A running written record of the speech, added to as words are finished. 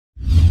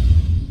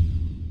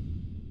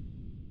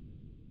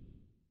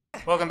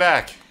Welcome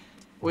back.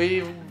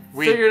 We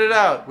figured it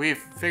out. We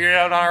figured it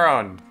out on our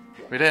own.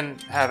 We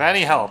didn't have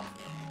any help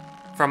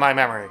from my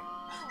memory.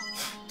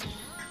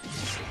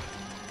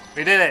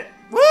 We did it.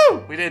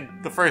 Woo! We did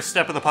the first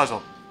step of the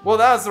puzzle. Well,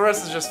 now the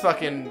rest is just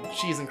fucking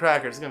cheese and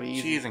crackers. It's gonna be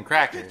easy. Cheese and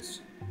crackers.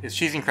 Is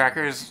cheese and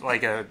crackers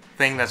like a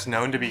thing that's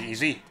known to be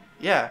easy?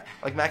 Yeah,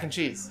 like mac and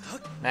cheese.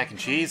 Mac and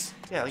cheese?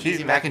 Yeah, like cheese,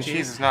 easy mac and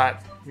cheese is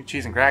not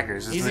cheese and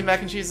crackers. Easy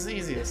mac and cheese is the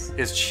easiest.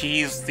 Is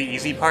cheese the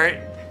easy part?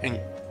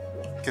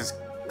 Because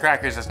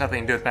crackers has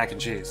nothing to do with mac and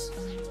cheese.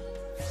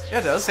 Yeah,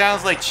 it does.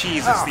 Sounds like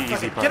cheese is the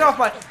easy part. Get off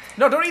my...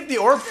 No, don't eat the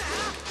orb.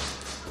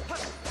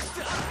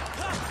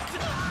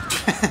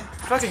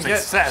 Fucking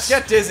Success.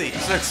 Get dizzy.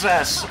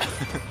 Success.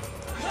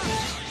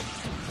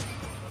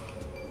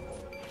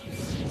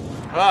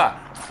 Ah.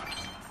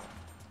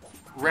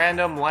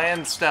 Random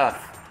land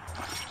stuff.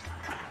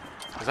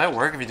 Does that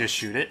work if you just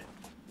shoot it?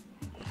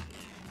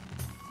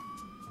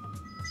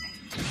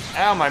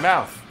 Ow, my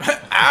mouth.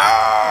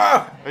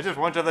 Ah! I just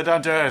went to the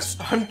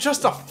dentist. I'm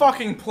just a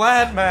fucking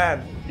plant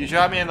man. You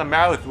shot me in the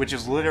mouth, which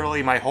is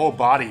literally my whole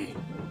body.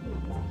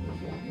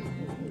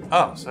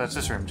 Oh, so that's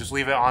this room. Just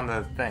leave it on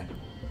the thing.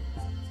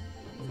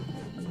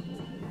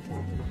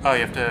 Oh,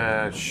 you have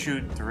to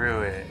shoot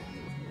through it.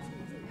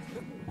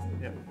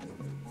 Yep.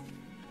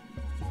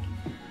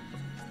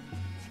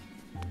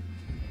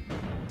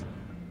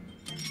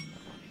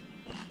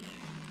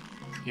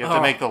 You have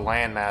to make the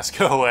landmass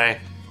go away.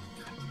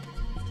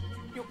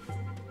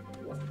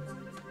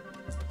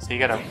 So you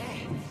gotta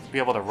be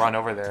able to run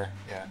over there.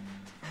 Yeah.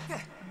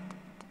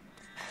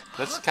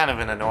 That's kind of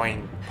an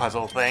annoying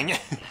puzzle thing.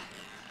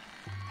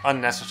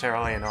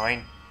 Unnecessarily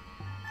annoying.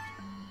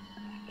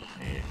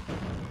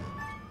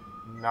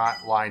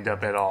 Not lined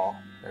up at all.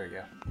 There we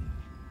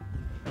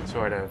go.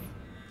 Sort of.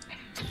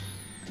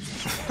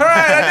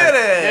 Alright, I did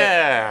it!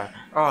 Yeah!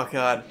 Oh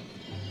god.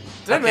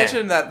 Did I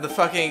mention that the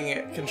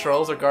fucking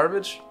controls are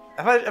garbage?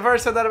 Have I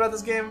already said that about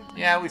this game?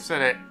 Yeah, we've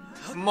said it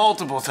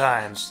multiple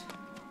times.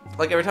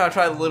 Like every time I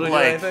try to literally do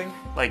anything?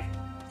 Like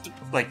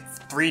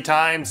 3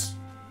 times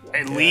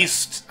at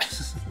least.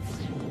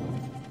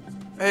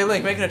 Hey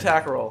Link, make an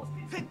attack roll.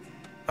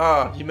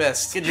 Oh, you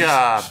missed. Good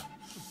job.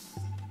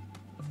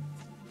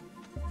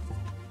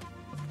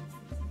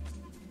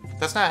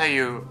 That's not how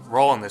you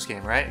roll in this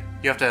game, right?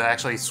 You have to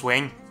actually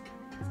swing.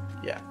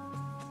 Yeah.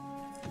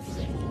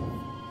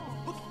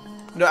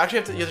 No, actually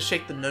you have to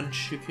shake the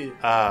nunchaku.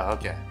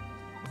 Okay.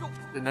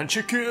 The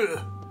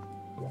nunchaku.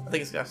 I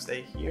think it's gotta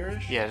stay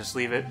here. Yeah, just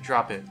leave it,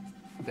 drop it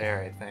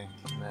there, I think,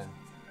 and then...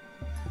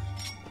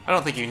 I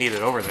don't think you need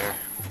it over there.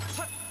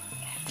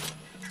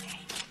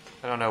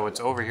 I don't know what's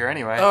over here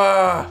anyway.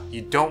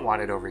 You don't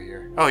want it over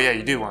here. Oh yeah,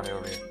 you do want it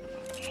over here.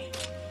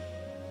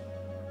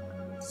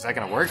 Is that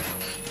gonna work?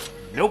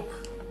 Nope.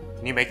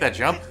 Can you make that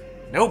jump?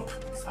 Nope.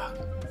 Fuck.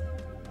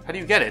 How do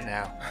you get it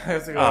now? You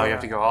have to go around. You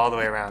have to go all the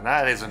way around.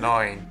 That is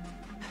annoying.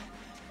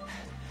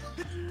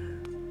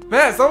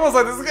 Man, it's almost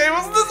like this game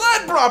wasn't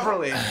designed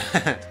properly!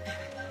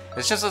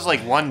 It's just as like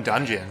one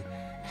dungeon.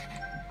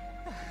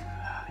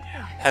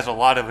 Has a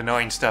lot of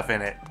annoying stuff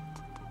in it.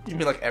 You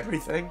mean like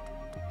everything?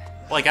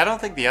 Like, I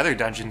don't think the other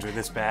dungeons are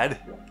this bad.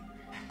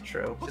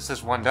 True. It's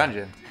this one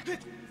dungeon.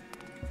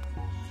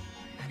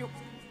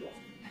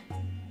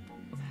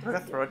 I gotta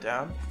throw it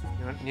down?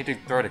 You need to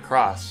throw it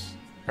across.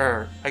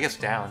 Or, I guess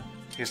down.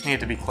 You just need it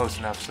to be close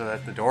enough so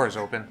that the door is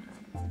open.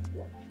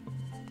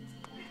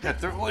 Yeah,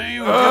 what are you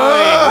doing?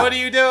 What are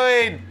you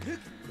doing?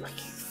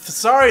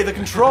 Sorry, the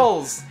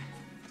controls!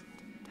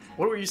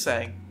 What were you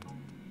saying?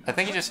 I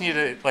think you just need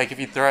to, like, if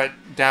you throw it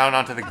down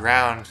onto the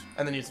ground,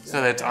 and then you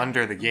so that it's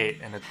under the gate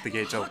and the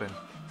gate's open.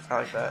 I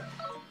like that.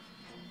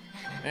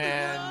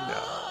 And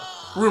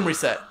room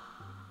reset.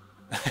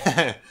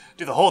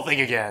 Do the whole thing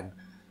again.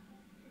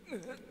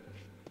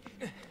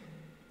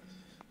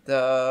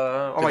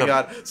 Oh my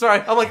god. Sorry,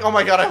 I'm like, oh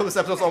my god, I hope this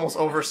episode's almost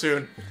over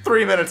soon.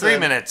 3 minutes 3 in.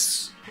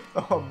 minutes.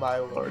 Oh my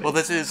lord. Well,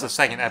 this is the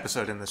second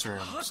episode in this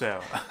room,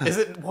 so... Is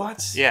it?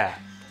 What? Yeah.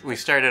 We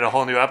started a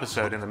whole new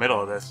episode in the middle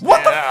of this.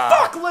 What the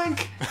fuck,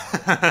 Link?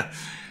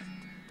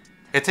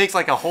 It takes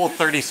like a whole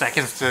 30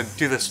 seconds to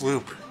do this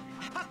loop.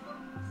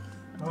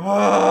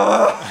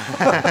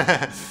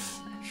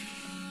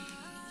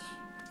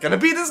 Gonna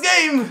beat this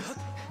game!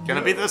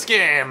 Gonna beat this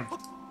game.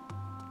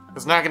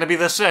 It's not gonna be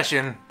this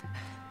session.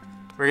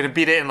 We're gonna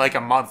beat it in like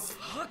a month.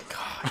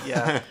 God,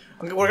 yeah.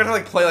 We're gonna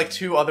like play like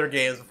 2 other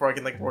games before I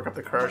can like work up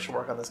the courage to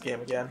work on this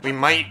game again. We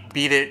might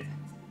beat it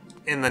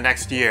in the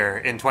next year,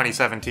 in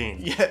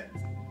 2017. Yeah.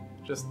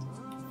 Just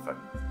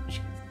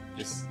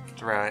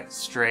throw it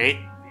straight.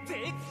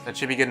 That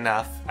should be good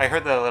enough. I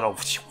heard the little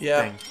thing.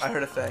 Yeah, I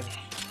heard a thing.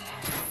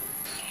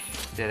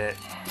 Did it.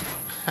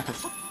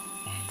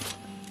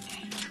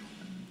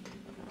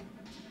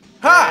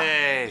 Ha!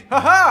 Hey!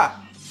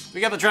 Ha-ha! We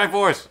got the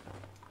Triforce!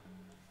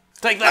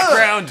 Take that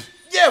ground!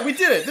 Yeah, we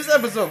did it! This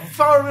episode,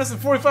 5 minutes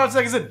and 45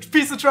 seconds in.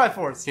 Piece of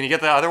Triforce! Can you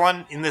get the other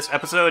one in this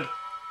episode?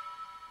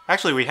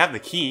 Actually, we have the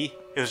key.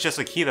 It was just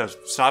the key that was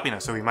stopping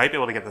us, so we might be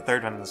able to get the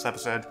 3rd one in this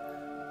episode.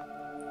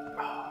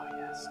 Oh,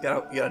 yes.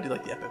 You gotta do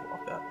like the epic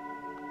walk up.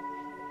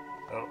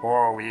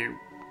 Or we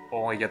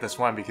only get this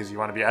one because you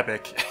want to be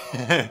epic.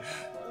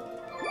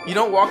 You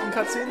don't walk in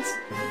cutscenes?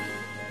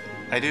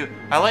 I do.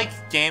 I like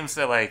games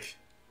that like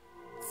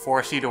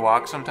force you to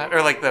walk sometimes,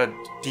 or like the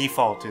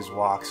default is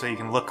walk, so you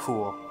can look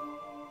cool.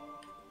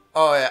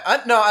 Oh yeah,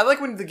 I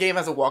like when the game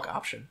has a walk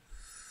option,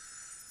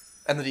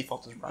 and the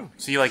default is run.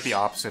 So you like the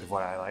opposite of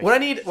what I like. What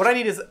I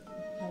need is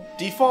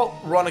default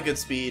run a good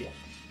speed.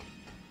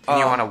 And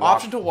you want to walk,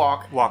 option to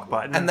walk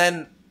button, and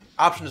then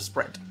option to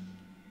sprint.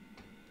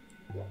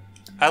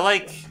 I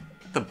like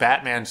the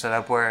Batman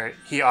setup where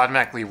he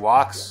automatically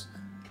walks,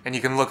 and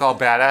you can look all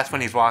badass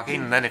when he's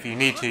walking, and then if you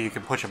need to, you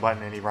can push a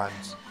button and he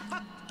runs.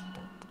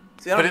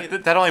 See,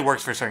 That only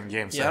works for certain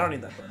games. Yeah, so. I don't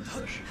need that button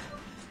push.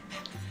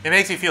 It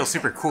makes you feel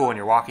super cool when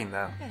you're walking,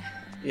 though.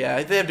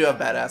 Yeah, they do have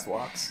badass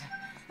walks.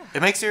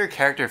 It makes your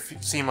character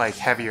seem like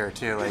heavier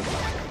too, like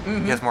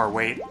he has more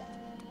weight.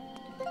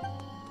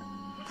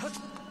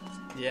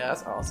 Yeah,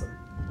 that's awesome.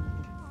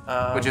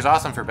 Which is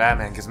awesome for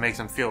Batman because it makes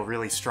him feel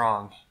really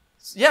strong.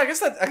 Yeah, I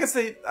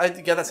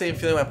get that same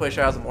feeling when I play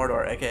Shadows of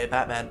Mordor, aka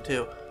Batman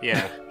too.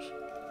 Yeah.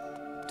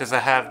 Does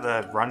it have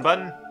the run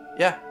button?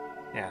 Yeah.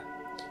 Yeah.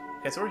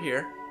 Okay, so we're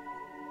here.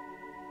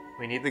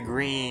 We need the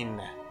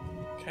green.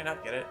 Can I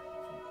not get it?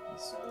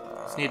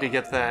 Just need to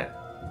get that.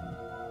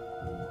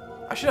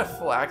 I should have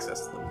full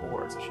access to the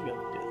boards. I should be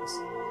able to do this.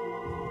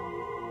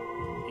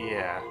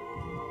 Yeah.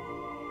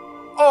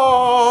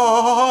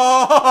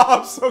 Oh,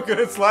 I'm so good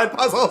at slide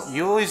puzzles.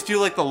 You always do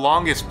like the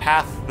longest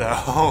path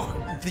though.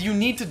 You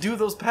need to do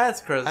those paths,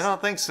 Chris. I don't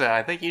think so.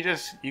 I think you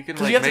can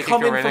like you have make to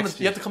come it go in right from next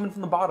to you have to come in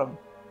from the bottom.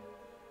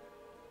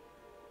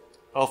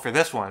 Oh, for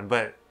this one,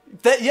 but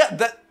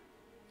that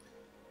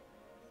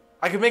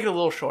I could make it a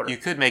little shorter. you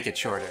could make it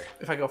shorter.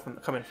 If I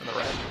come in from the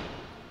right.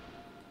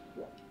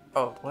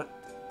 Oh, what?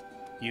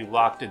 You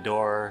locked a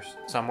door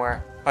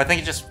somewhere. I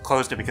think you just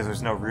closed it because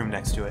there's no room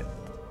next to it.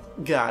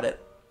 Got it.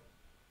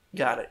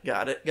 Got it.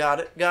 Got it. Got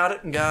it. Got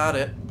it. Got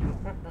it.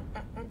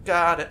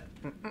 Got it.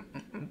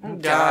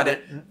 Got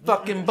it.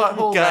 Fucking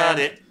buttholes. Got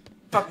it.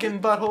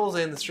 Fucking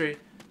buttholes in the street.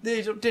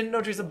 They didn't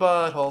know trees are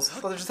buttholes.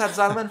 Thought they just had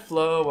xylem and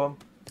phloem.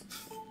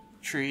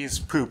 Trees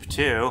poop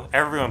too.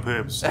 Everyone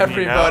poops.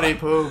 Everybody you know?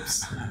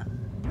 poops.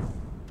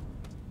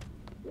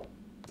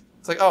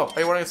 It's like, oh, are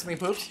you wondering if something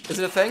poops? Is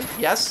it a thing?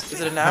 Yes. Is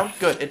it a noun?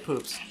 Good, it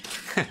poops.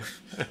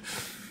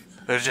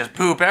 There's just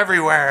poop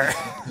everywhere.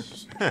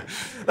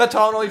 That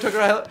Tylenol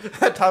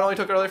only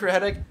took earlier for your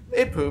headache?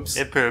 It poops.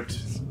 It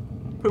pooped.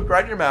 Pooped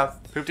right in your mouth.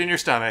 Pooped in your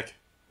stomach.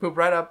 Poop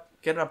right up.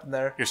 Get it up in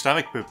there. Your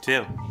stomach pooped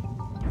too.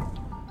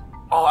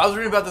 Oh, I was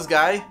reading about this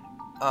guy.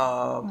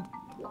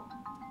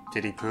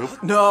 Did he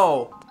poop?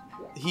 No.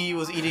 He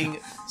was eating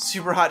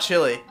super hot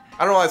chili.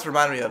 I don't know why this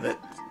reminded me of it.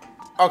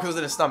 Oh, because it was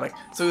in his stomach.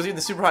 So he was eating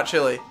the super hot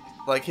chili.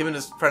 Like, him and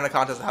his friend in a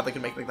contest of how they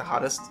could make, like, the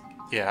hottest.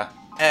 Yeah.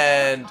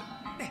 And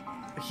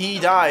he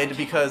died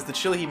because the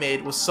chili he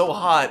made was so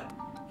hot,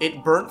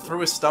 it burnt through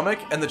his stomach,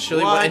 and the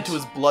chili went into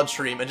his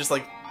bloodstream and just,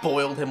 like,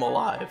 boiled him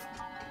alive.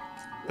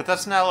 But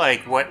that's not,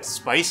 like, what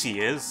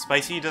spicy is.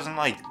 Spicy doesn't,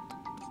 like,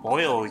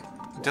 boil. It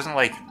doesn't,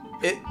 like...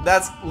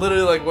 That's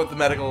literally, like, what the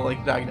medical,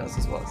 like,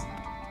 diagnosis was.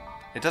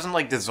 It doesn't,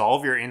 like,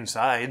 dissolve your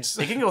insides.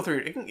 It can go through...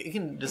 It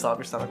can dissolve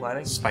your stomach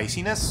lining.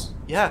 Spiciness?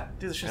 Yeah,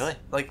 dude, it's just... Really?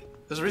 Like,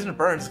 there's a reason it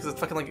burns, because it's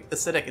fucking, like,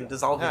 acidic and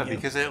dissolving Yeah, you.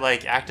 because it,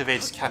 like,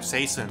 activates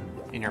capsaicin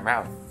in your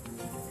mouth.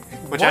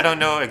 Which What? I don't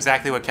know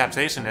exactly what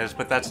capsaicin is,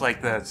 but that's,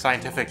 like, the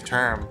scientific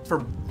term For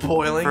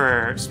boiling?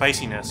 for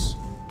spiciness.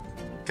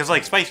 Because,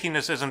 like,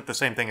 spiciness isn't the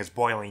same thing as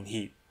boiling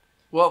heat.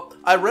 Well,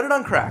 I read it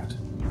on Cracked,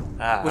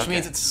 which okay.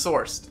 means it's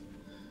sourced.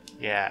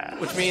 Yeah.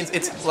 Which means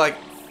it's, like,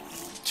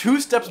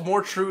 2 steps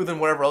more true than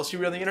whatever else you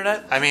read on the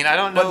internet, I mean, I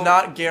don't know... but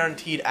not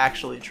guaranteed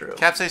actually true.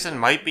 Capsaicin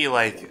might be,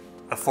 like,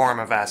 a form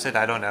of acid,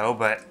 I don't know,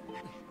 but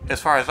as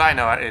far as I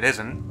know, it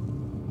isn't.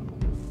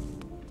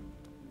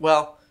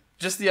 Well,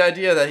 just the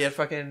idea that he had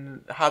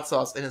fucking hot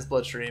sauce in his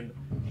bloodstream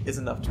is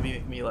enough to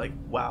make me like,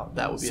 wow,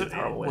 that would be a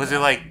terrible way. Was it,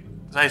 like...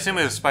 I assume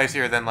it was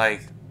spicier than,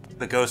 like,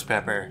 the ghost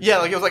pepper. Yeah,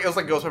 like it was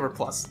like Ghost Pepper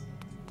Plus.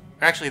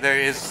 Actually, there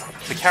is...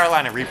 The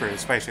Carolina Reaper is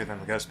spicier than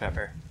the ghost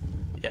pepper.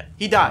 Yeah,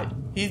 he died.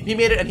 He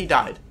made it and he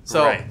died.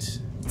 So Right.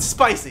 it's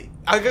spicy.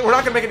 We're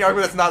not gonna make any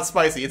argument that's not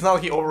spicy. It's not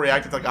like he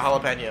overreacted to like a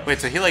jalapeno. Wait,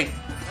 so he, like,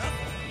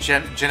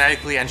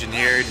 genetically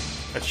engineered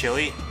a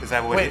chili? Is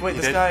that what he Wait,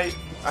 did? this guy...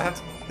 I have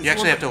to... You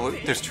actually have to...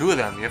 There's 2 of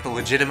them. You have to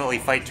legitimately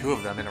fight 2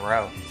 of them in a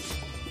row.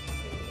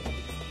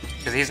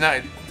 Because he's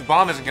not... The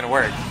bomb isn't gonna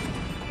work.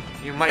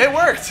 You might... It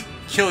worked!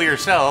 Kill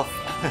yourself.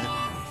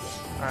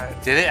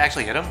 Alright. Did it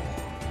actually hit him?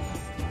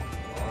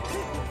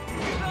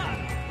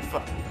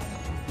 Fuck.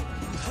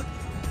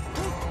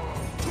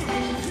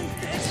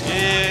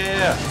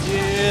 Yeah!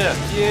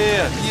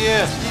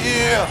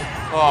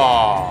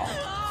 Aww.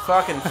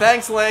 Fucking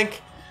thanks,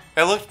 Link.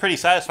 It looked pretty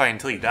satisfying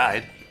until he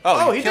died.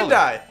 Oh, He did killed him.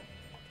 die.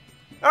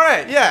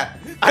 Alright, yeah.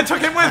 I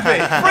took him with me.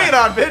 Bring it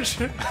on, bitch.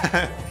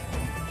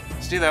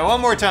 Let's do that one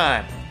more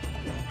time.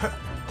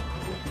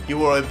 You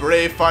were a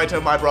brave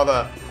fighter, my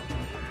brother.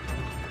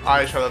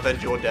 I shall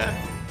avenge your death.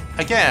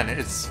 Again,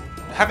 it's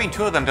having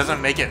 2 of them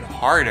doesn't make it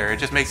harder. It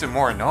just makes it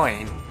more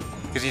annoying.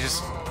 Because you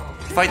just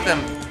fight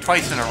them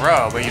twice in a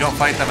row, but you don't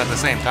fight them at the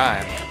same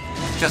time.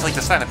 Just like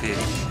the centipede.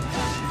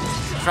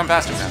 Just run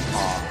past him now.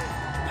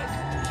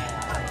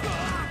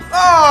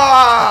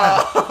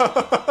 Aww.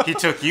 Oh! He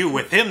took you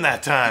with him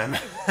that time.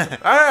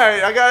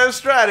 Alright, I got a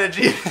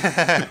strategy.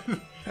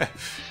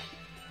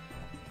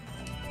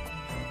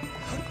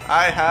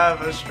 I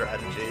have a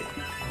strategy.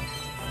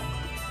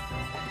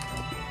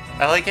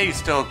 I like how you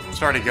still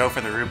sort of go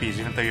for the rupees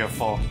even though you have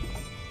full.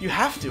 You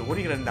have to. What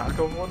are you gonna not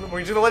go for them? Are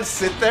you just gonna let it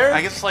sit there?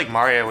 I guess it's like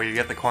Mario where you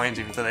get the coins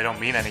even though they don't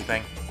mean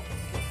anything.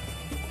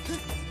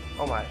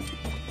 Oh my.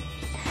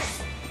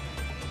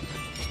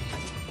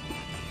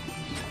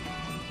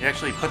 You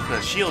actually put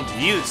the shield to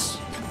use.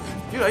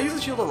 Dude, I use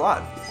the shield a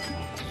lot.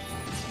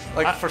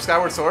 Like for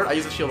Skyward Sword, I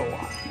use the shield a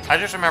lot. I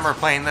just remember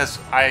playing this,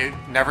 I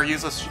never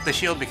used the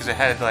shield because it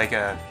had like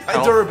a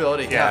health.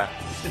 Durability, yeah.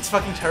 It's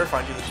fucking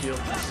terrifying to use the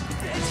shield.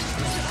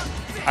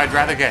 I'd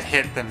rather get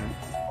hit than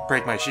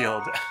break my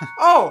shield.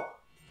 Oh!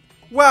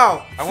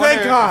 Wow, I wonder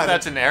thank God! if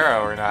that's an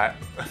arrow or not.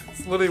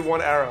 It's literally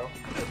one arrow.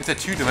 It's a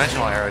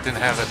two-dimensional arrow, it didn't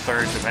have a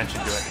third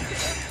dimension to it.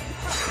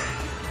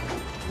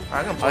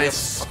 I'm gonna All play these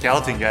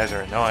skeleton guys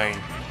are annoying.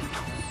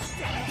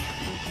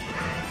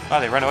 Oh,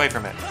 they run away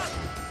from it.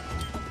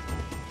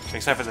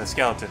 Except for the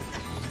skeleton.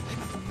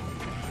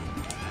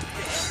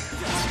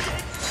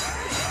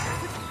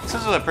 This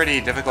is a pretty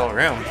difficult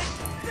room.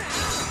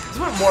 This is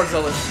what more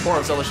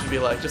of Zelda should be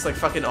like. Just like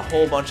fucking a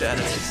whole bunch of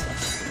enemies.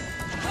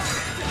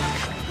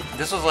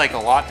 This was like a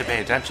lot to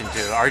pay attention to.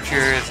 The archer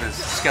is this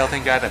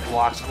skeleton guy that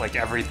blocks like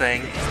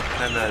everything. And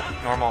then the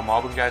normal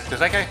moblin guys. Does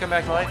that guy come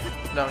back to life?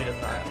 No, he does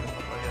not.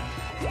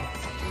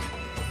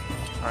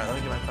 Alright, let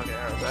me get my fucking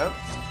arrows out.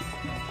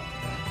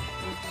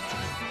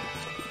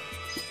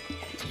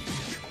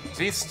 Is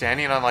he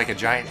standing on like a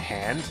giant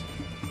hand?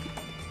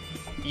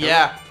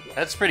 Yeah.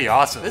 That's pretty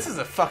awesome. This is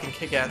a fucking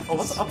kick-ass. Oh,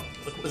 what's up?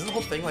 Is the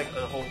whole thing like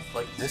a whole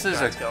like? This is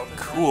a skeleton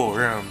cool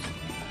room.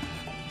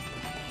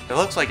 It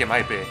looks like it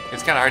might be.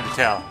 It's kind of hard to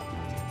tell.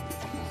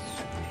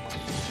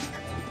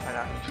 I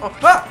know. Oh,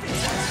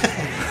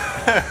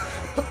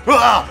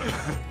 ah!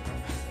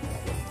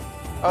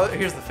 Oh,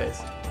 here's the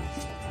face.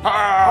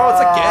 Oh, it's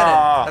like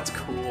Ganon. That's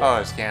cool.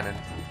 Oh, it's Ganon.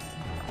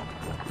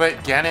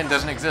 But Ganon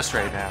doesn't exist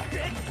right now.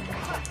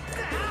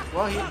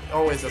 Well, he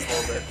always does a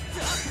little bit.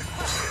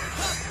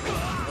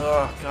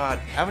 Oh, God.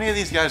 How many of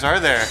these guys are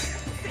there?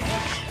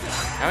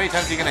 How many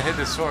times are you gonna hit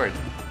this sword?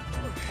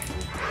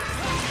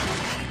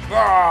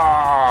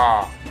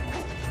 Ah!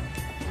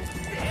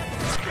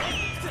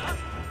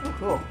 Oh,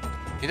 cool.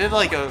 He did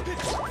like a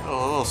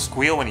little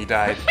squeal when he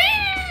died.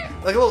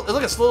 Like a little, it's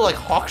like a slow like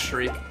hawk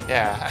shriek.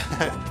 Yeah.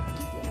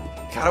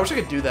 God, I wish I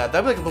could do that.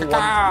 That'd be like the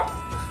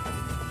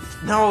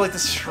one. No, like the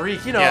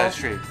shriek, you know. Yeah, the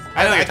shriek.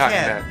 I know what you're talking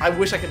can't. about. I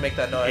wish I could make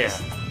that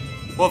noise. Yeah.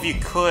 Well, if you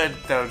could,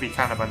 that would be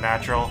kind of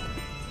unnatural.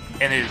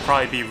 And it'd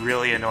probably be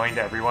really annoying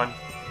to everyone.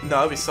 No,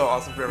 it'd be so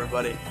awesome for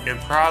everybody.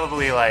 It'd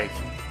probably, like,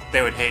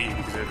 they would hate you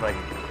because it would, like,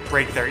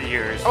 break their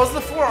ears. Oh, it's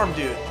the forearm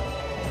dude.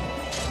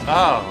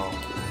 Oh.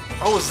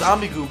 Oh,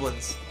 zombie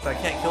goblins that I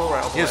can't kill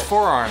right away. He has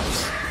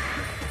forearms.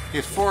 He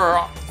has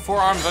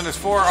forearms on his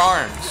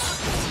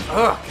forearms.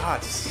 Oh,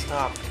 God, just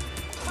stop.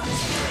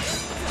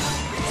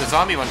 The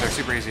zombie ones are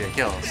super easy to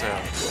kill, so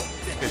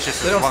it's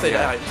just They don't one stay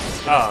guy. dead.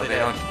 Oh, stay they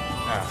dead. don't.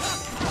 Oh.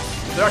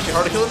 They're actually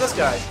harder to kill than this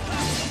guy.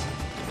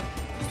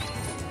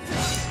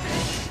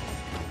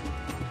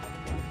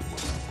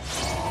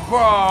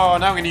 Whoa!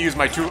 Now I'm gonna use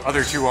my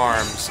other two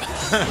arms.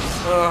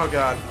 Oh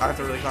God, I have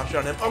to really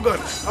concentrate on him. Oh good.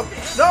 Up.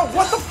 No,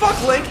 what the fuck,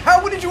 Link?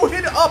 How did you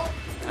hit up?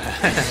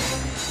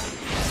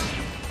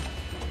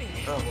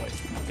 Oh boy,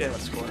 get him a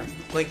score.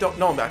 Link, don't.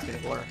 No one backs me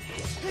in the corner.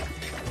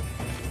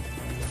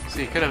 So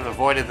you could have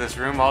avoided this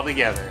room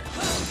altogether.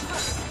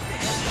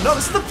 No,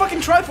 this is the fucking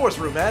Triforce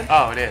room, man.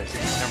 Oh, it is.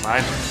 Never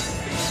mind.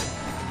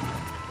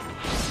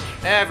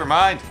 Never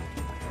mind.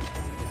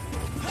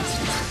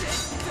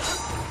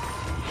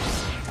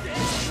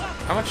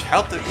 How much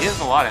health? He has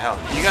a lot of health.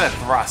 You gotta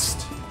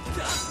thrust.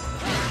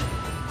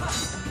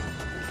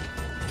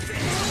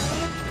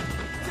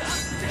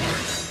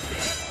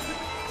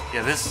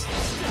 Yeah, this...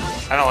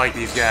 I don't like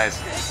these guys.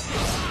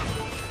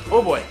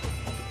 Oh boy.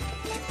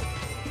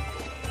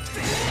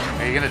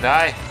 Are you gonna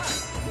die?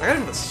 I got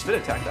him with a spin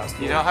attack. That was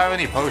cool. You don't have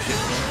any potions.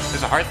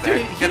 There's a heart there.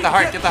 Dude, Get the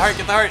heart, get the heart,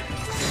 get the heart!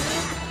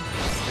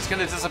 It's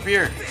gonna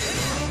disappear.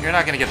 You're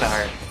not gonna get the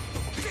heart.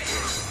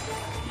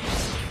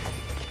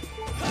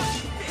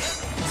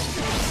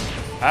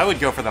 I would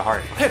go for the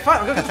heart. Hey, fine.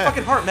 I'm gonna get the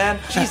fucking heart, man.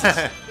 Jesus.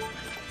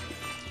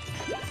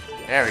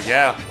 There we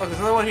go. Look, there's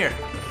another one here.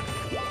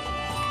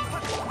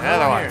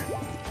 Another one.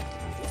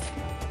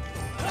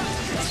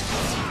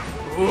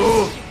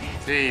 Ooh.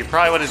 See, you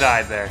probably would have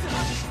died there.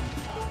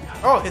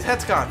 Oh, his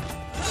head's gone.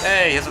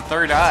 Hey, he has a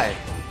third eye.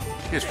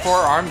 He has 4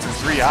 arms and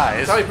 3 eyes.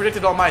 That's how he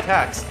predicted all my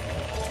attacks.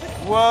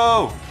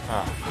 Whoa!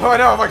 Oh. Oh, I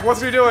know. I'm like,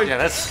 what's he doing? Yeah,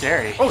 that's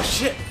scary. Oh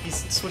shit! He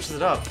switches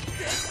it up.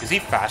 Is he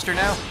faster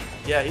now?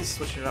 Yeah, he's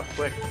switching it up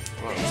quick.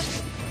 Whoa.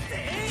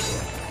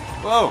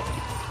 Whoa!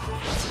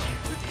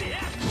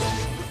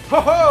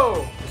 Ho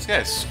ho! This guy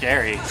is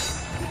scary.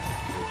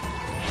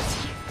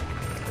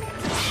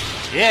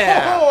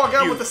 Yeah! Oh, I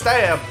got him with the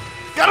stab!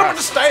 Got him with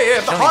the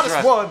stab! The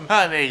hottest one!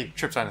 And he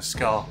trips on his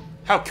skull.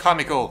 How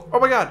comical. Oh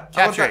my god.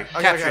 Capture it.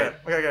 Capture it.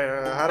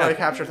 Okay. How do I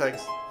capture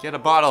things? Get a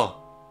bottle.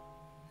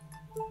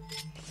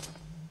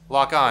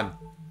 Lock on.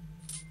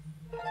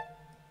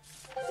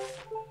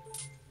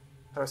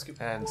 How do I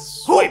scoop? And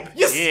Whoop!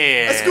 Yes!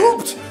 Yeah! I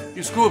scooped!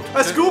 You scooped!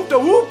 I scooped a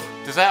whoop!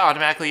 Does that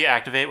automatically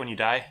activate when you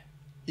die?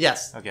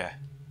 Yes. Okay.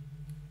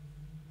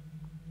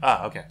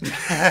 Ah, okay.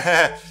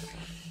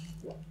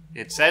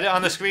 It said it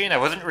on the screen, I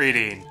wasn't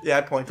reading. Yeah,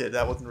 I pointed.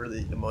 That wasn't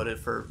really emotive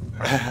for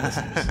our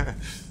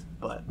listeners.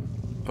 But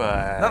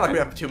not like we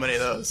have too many of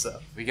those, so.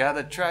 We got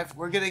the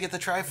we're gonna get the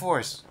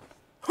Triforce.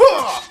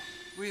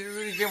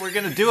 We're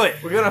gonna do it.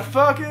 We're gonna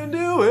fucking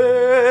do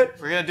it.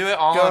 We're gonna do it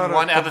all in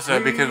one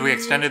episode because we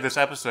extended this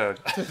episode.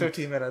 To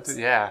 15 minutes.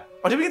 Yeah.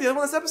 Oh, did we get the other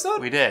one this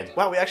episode? We did.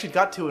 Wow, we actually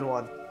got 2 in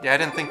 1. Yeah, I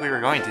didn't think we were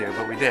going to,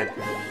 but we did.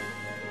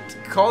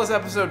 Call this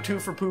episode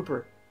Twofer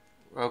Pooper.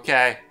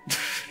 Okay.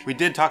 We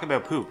did talk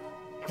about poop.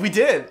 We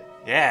did.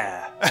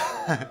 Yeah.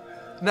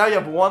 Now you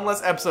have one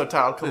less episode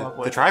title to come up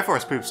with. The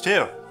Triforce poops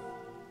too.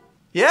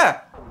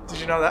 Yeah. Did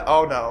you know that?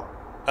 Oh no.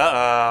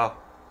 Uh-oh.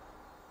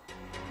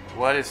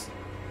 What is...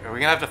 Are we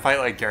gonna have to fight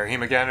like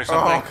Garheim again or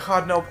something? Oh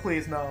god, no,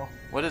 please, no.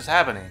 What is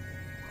happening?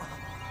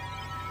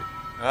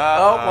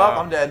 Oh, well,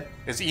 I'm dead.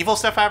 Is evil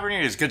stuff happening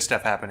or is good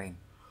stuff happening?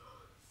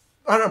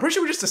 I don't know, I'm pretty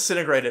sure we just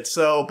disintegrated,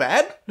 so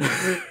bad?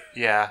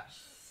 Yeah.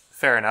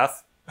 Fair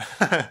enough.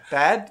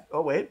 Bad?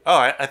 Oh, wait. Oh,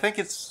 I think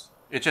it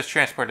just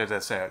transported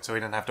us out, so we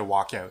didn't have to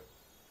walk out.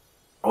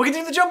 Oh, we can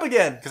do the jump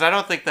again! Because I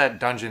don't think that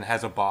dungeon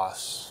has a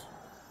boss.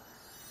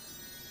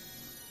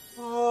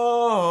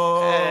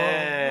 Oh.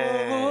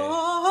 Hey.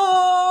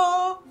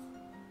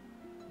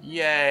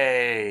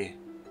 Yay!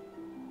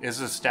 Is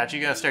the statue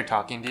gonna start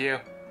talking to you?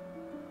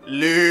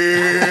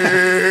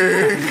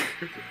 Link!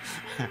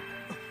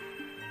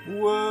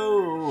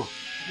 Whoa!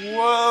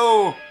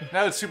 Whoa!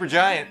 Now it's super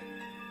giant.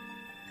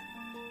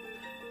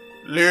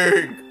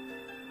 Link!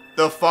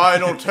 The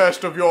final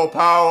test of your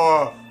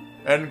power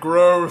and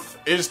growth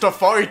is to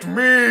fight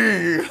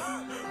me!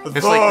 It's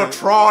the like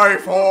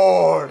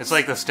Triforce! It's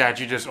like the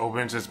statue just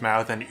opens its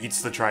mouth and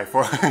eats the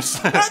Triforce.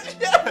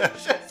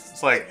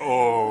 It's like,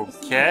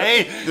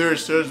 okay.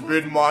 This has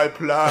been my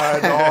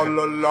plan all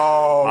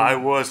along. I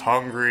was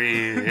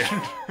hungry.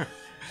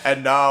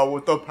 And now,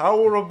 with the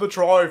power of the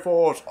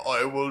Triforce,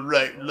 I will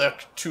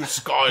elect to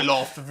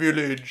Skyloft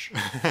Village.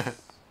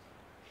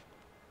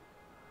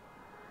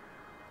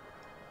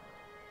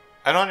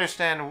 I don't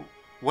understand.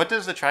 What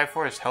does the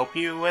Triforce help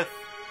you with?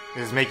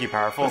 Does it make you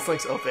powerful? This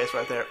Link's O-face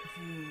right there.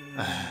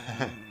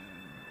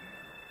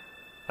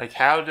 Like,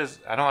 how does...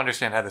 I don't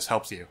understand how this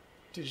helps you.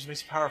 Dude, it just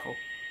makes you powerful.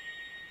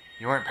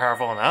 You weren't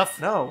powerful enough?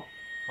 No.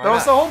 Why That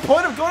was not? the whole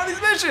point of going on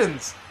these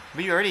missions!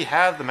 But you already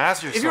have the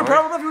Master Sword. If you were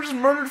powerful enough, you would just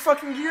murdered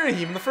fucking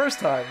Girahim the first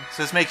time.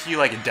 So this makes you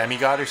like a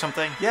demigod or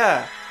something?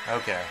 Yeah.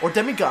 Okay. Or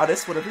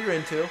demigoddess, whatever you're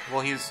into.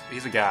 Well, he's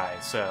a guy,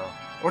 so...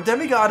 Or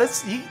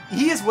demigoddess.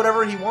 He is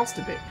whatever he wants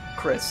to be,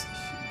 Chris.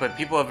 But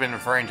people have been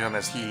referring to him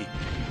as he.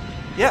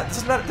 Yeah, this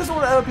is not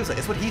what other people say.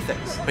 It's what he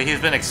thinks. But he's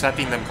been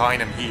accepting them calling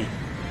him he.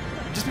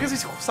 Just because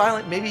he's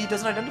silent, maybe he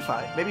doesn't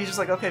identify. Maybe he's just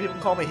like, okay, people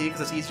can call me he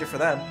because it's easier for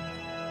them.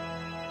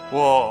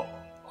 Well,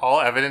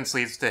 all evidence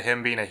leads to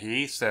him being a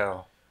he,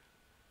 so...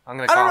 I'm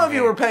gonna I call don't know him if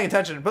you he. were paying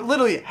attention, but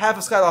literally half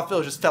of Skyloft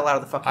Village just fell out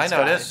of the fucking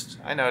sky.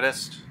 I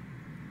noticed.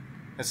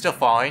 It's still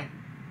falling.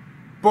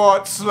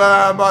 But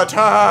slam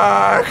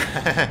attack!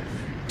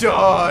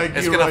 Die,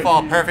 It's gonna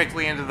fall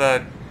perfectly into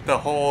the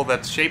hole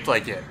that's shaped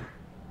like it.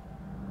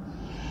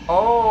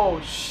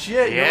 Oh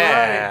shit, you're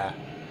Yeah.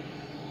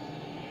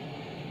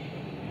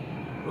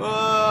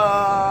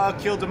 right.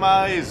 Kill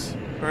Demise.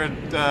 Or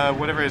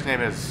whatever his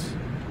name is.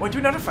 Wait, do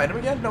we not have to fight him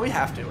again? No, we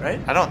have to, right?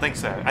 I don't think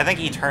so. I think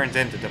he turns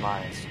into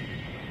Demise.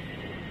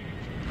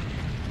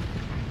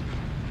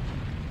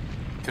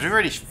 Because we've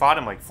already fought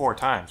him like 4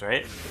 times,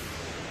 right?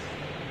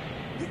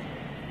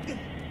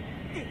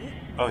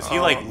 Oh, is he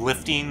like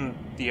lifting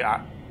the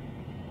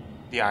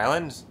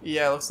island?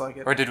 Yeah, it looks like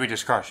it. Or did we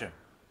just crush him?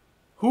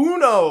 Who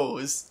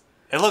knows?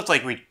 It looked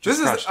like we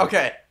just crushed him.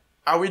 Okay.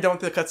 Are we done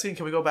with the cutscene?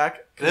 Can we go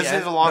back? This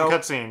is a long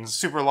cutscene.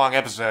 Super long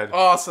episode.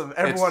 Awesome.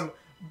 Everyone...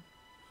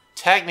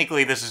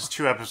 Technically, this is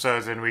 2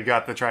 episodes, and we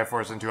got the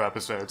Triforce in 2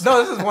 episodes.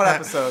 No, this is 1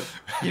 episode.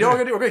 You know what we're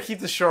gonna do? We're gonna keep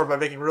this short by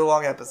making real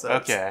long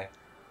episodes. Okay.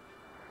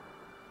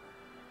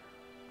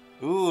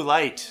 Ooh,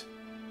 light.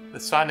 The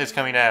sun is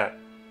coming out.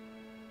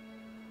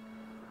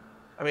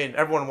 I mean,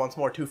 everyone wants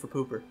more Twofer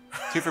Pooper.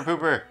 2 for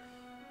pooper.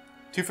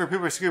 2 for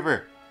pooper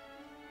scooper.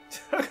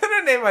 I'm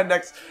gonna name my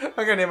next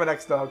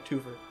dog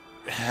Twofer.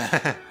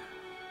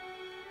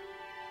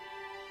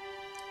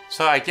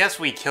 So I guess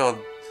we killed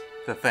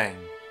the thing.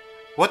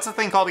 What's the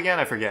thing called again?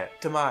 I forget.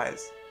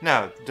 Demise.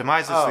 No,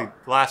 Demise is the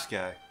last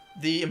guy.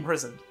 The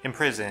imprisoned.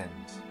 Imprisoned.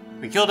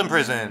 We killed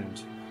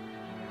Imprisoned.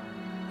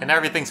 And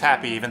everything's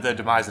happy even though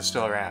Demise is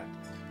still around.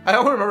 I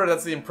only remember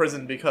that's the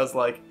imprisoned because,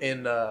 like,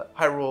 in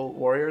Hyrule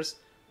Warriors,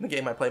 the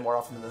game I play more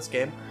often than this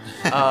game,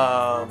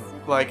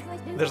 like,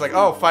 there's like,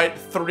 oh, fight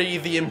 3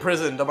 the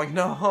imprisoned. I'm like,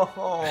 no.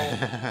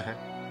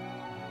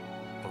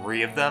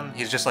 3 of them?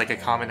 He's just like a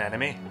common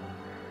enemy?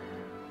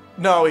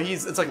 No,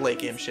 it's like late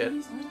game shit.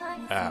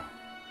 Oh.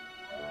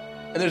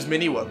 And there's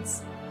mini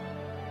ones.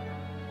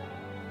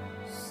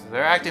 So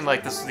they're acting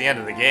like this is the end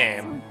of the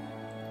game.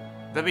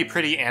 That'd be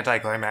pretty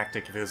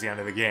anticlimactic if it was the end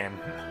of the game.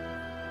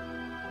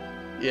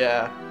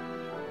 Yeah.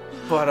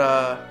 But,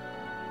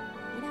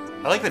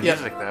 I like the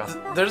music,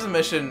 though. There's a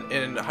mission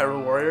in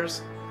Hyrule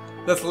Warriors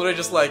that's literally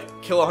just,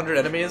 like, kill 100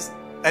 enemies,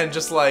 and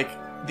just, like,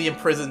 the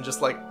imprisoned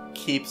just, like,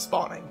 keep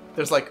spawning.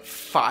 There's, like,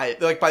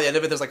 5. Like, by the end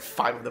of it, there's, like,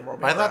 5 of them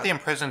roaming I thought around. the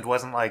imprisoned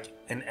wasn't, like,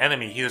 an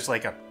enemy. He was,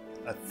 like, a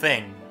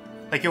thing.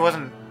 Like, it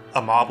wasn't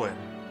a moblin.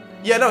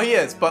 Yeah, no, he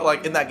is, but,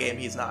 like, in that game,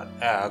 he's not.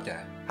 Oh, okay.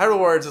 Hyrule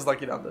Warriors is,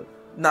 like, you know,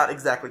 not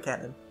exactly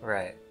canon.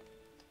 Right.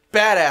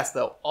 Badass,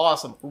 though.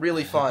 Awesome.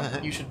 Really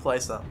fun. You should play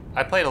some.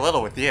 I played a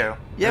little with you.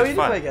 Yeah, we did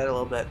play it a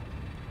little bit.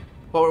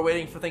 But we're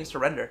waiting for things to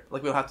render,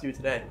 like we'll have to do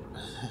today.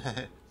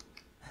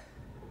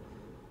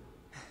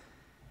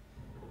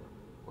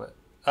 What?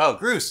 Oh,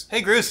 Groose!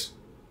 Hey, Groose!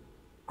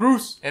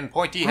 Groose! And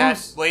pointy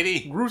hat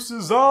lady. Groose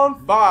is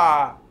on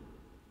fire!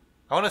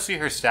 I want to see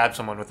her stab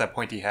someone with that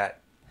pointy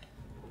hat.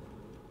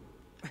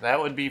 That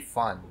would be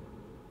fun.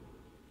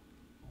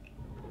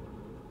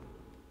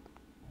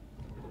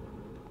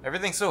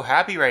 Everything's so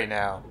happy right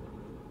now.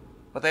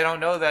 But they don't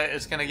know that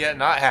it's gonna get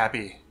not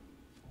happy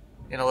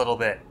in a little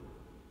bit.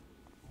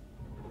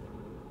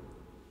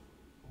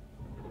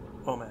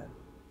 Oh man.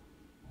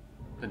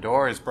 The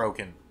door is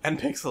broken. And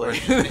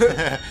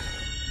pixelated.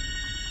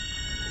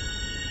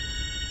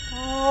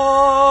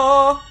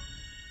 Oh.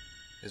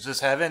 Is this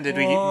heaven? Did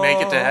we make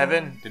it to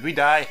heaven? Did we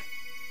die?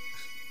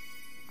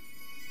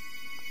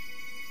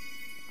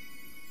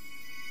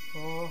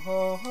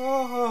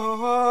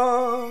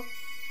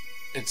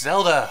 It's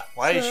Zelda.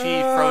 Why is she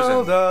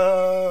frozen?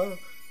 Zelda,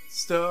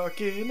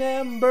 stuck in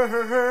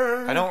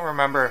ember. I don't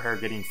remember her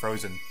getting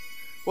frozen.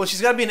 Well,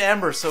 she's got to be an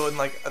ember, so in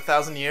like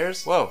 1,000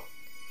 years, Whoa.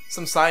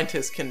 some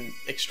scientists can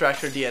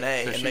extract her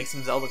DNA So and she- make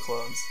some Zelda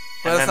clones.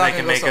 But And that's then not they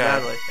can going to go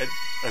make so badly.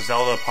 a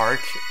Zelda park.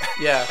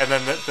 Yeah. And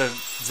then the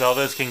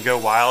Zeldas can go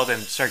wild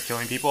and start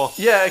killing people.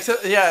 Yeah,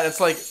 except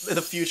it's like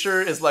the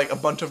future is like a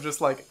bunch of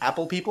just like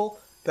apple people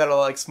that are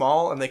like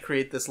small, and they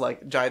create this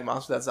like giant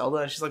monster that's Zelda,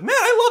 and she's like, "Man,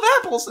 I love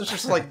apples," and she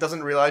just like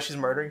doesn't realize she's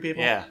murdering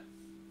people. Yeah.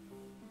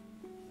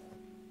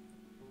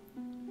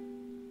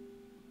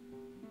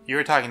 You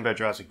were talking about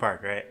Jurassic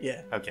Park, right?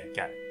 Yeah. Okay,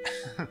 got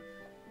it.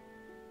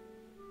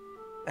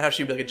 And how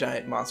she'd be like a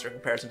giant monster in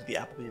comparison to the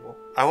apple people.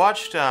 I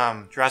watched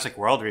Jurassic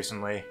World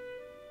recently. It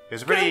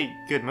was a pretty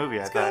good movie,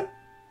 I thought.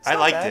 I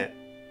liked it.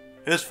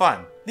 It was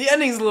fun. The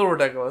ending's a little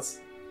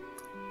ridiculous,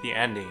 The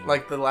ending.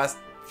 like the last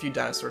few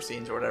dinosaur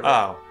scenes or whatever.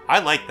 Oh, I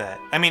liked that.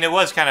 I mean, it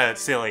was kind of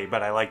silly,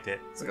 but I liked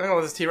it. It's like, I'm gonna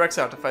let this T-Rex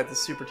out to fight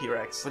this super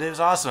T-Rex. But it was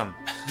awesome.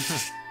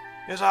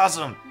 It was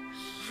awesome.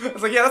 I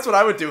was like, yeah, that's what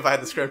I would do if I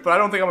had the script, but I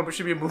don't think I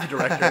should be a movie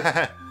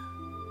director.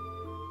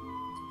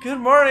 Good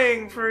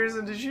morning,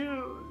 Frozen. Did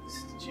you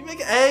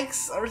make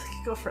eggs? I really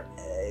could go for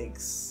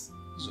eggs.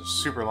 This is a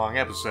super long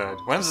episode.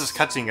 When's this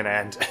cutscene gonna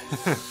end?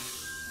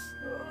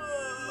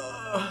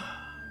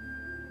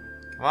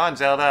 Come on,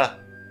 Zelda.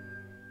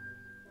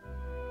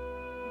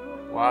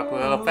 Walk a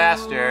little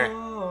faster.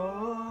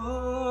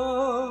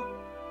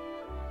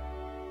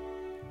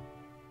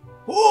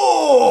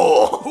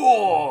 Oh!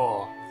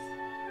 Cool.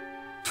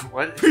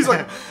 What? He's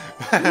like,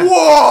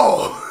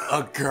 whoa!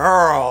 A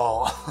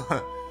girl.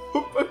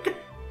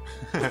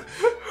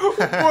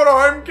 But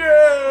I'm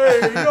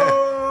gay!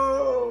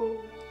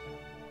 No!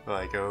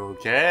 Like,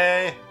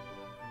 okay.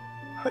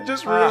 I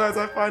just realized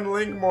I find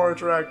Link more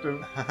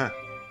attractive.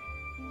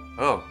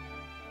 Oh.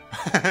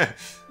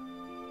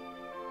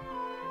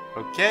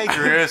 Okay,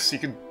 Chris, you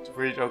can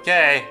read.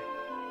 Okay.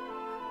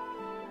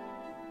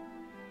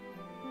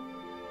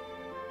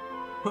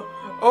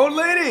 Old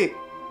lady!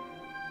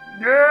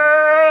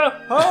 Yeah!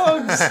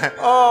 Hugs!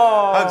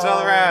 Oh! Hugs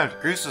all around.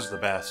 Groose is the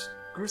best.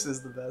 Groose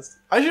is the best.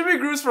 I should be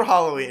Groose for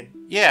Halloween.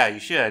 Yeah, you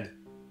should.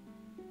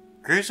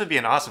 Groose would be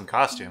an awesome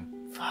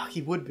costume. Fuck,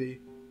 he would be.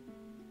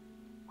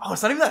 Oh,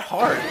 it's not even that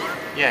hard.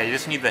 Yeah, you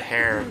just need the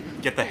hair.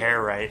 Get the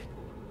hair right.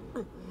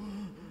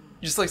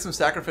 Just like some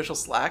sacrificial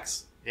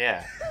slacks,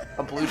 Yeah.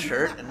 a blue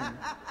shirt, and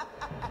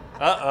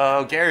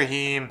Uh-oh,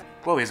 Garahim.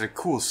 Whoa, he has a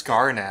cool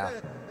scar now.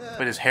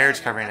 But his hair's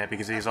covering it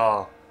because he's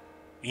all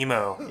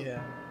emo.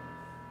 yeah.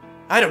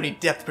 I don't need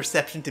depth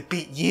perception to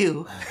beat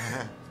you.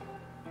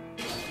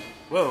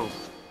 Whoa.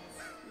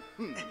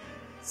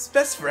 It's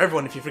best for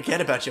everyone if you forget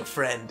about your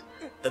friend.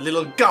 The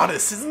little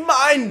goddess is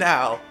mine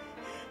now.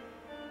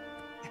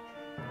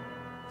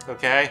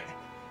 Okay.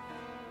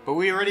 But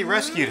we already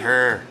rescued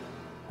her.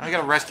 I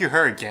gotta rescue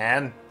her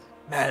again.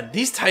 Man,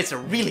 these tights are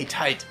really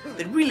tight.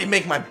 They really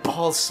make my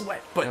balls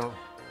sweat. But No,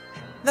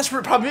 that's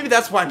probably maybe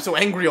that's why I'm so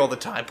angry all the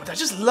time. But I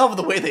just love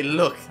the way they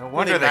look. no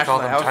wonder they match call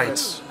my them outfit.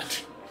 tights.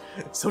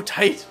 So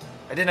tight.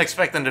 I didn't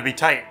expect them to be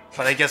tight,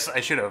 but I guess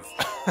I should have.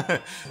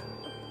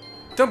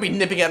 Don't be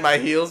nipping at my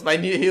heels. My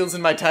heels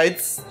and my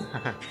tights.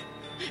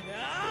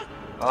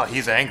 Oh,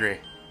 he's angry.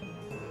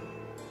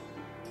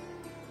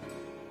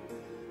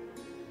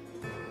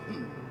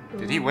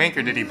 Did he wink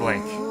or did he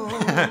blink?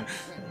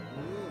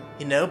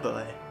 You know,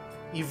 boy,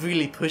 you've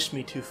really pushed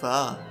me too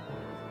far.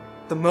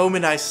 The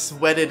moment I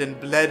sweated and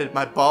bled at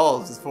my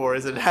balls for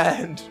is at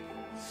hand.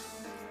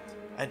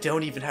 I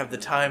don't even have the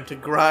time to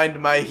grind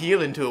my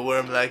heel into a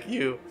worm like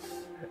you.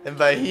 And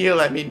by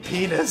heel, I mean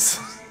penis.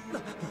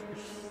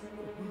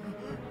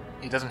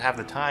 He doesn't have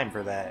the time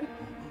for that.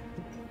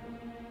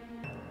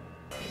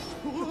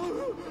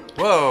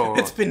 Whoa!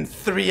 It's been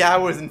 3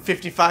 hours and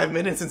 55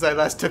 minutes since I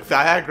last took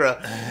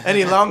Viagra.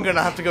 Any longer and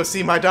I'll have to go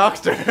see my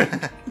doctor.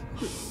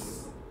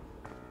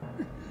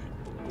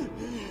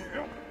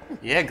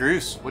 Yeah,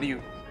 Groose, what do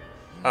you...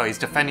 Oh, he's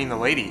defending the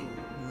lady.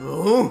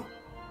 No.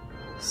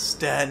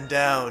 Stand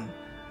down.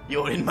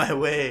 You're in my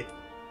way.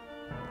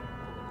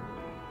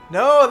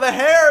 No, the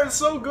hair is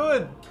so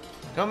good.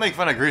 Don't make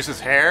fun of Groose's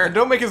hair. And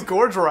don't make his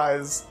gorge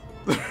rise.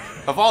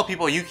 Of all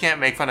people, you can't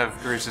make fun of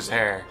Groose's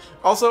hair.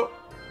 Also,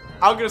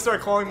 I'm gonna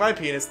start calling my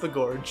penis the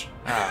gorge.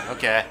 Oh,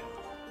 okay.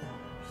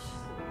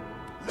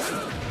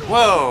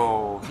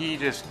 Whoa! He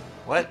just...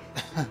 What?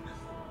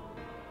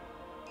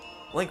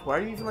 Link, why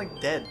are you even, like,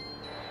 dead?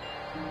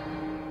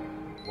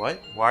 What?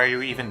 Why are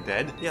you even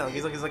dead? Yeah,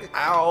 he's like,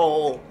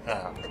 ow!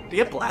 Oh. Did he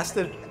get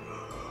blasted?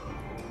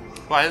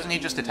 Why doesn't he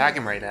just attack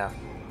him right now?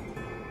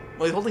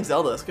 Well, he's holding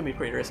Zelda. It's gonna be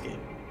pretty risky.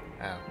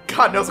 Oh.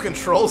 God knows the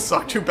controls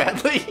suck too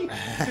badly.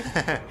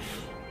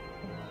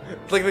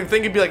 Like, the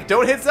thing could be like,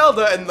 don't hit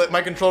Zelda, and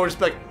my controller would just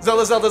be like,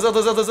 Zelda, Zelda,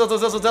 Zelda, Zelda, Zelda,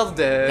 Zelda, Zelda,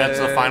 dead. That's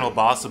the final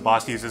boss. The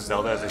boss uses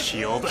Zelda as a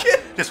shield.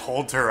 Just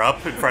holds her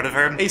up in front of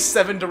him. A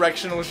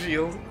 7-directional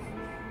shield.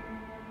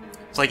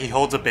 It's like he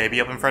holds a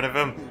baby up in front of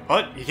him.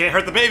 What? You can't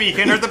hurt the baby! You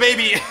can't hurt the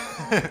baby!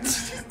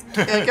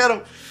 Yeah, got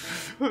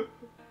him.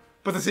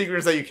 But the secret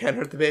is that you can't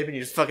hurt the baby and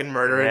you just fucking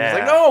murder it. Yeah. He's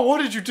like, no,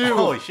 what did you do?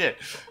 Holy shit.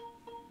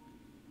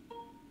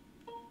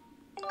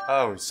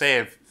 Oh,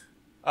 save.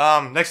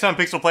 Next time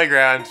Pixel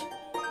Playground,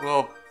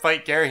 we'll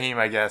fight Garahim,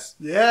 I guess.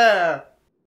 Yeah.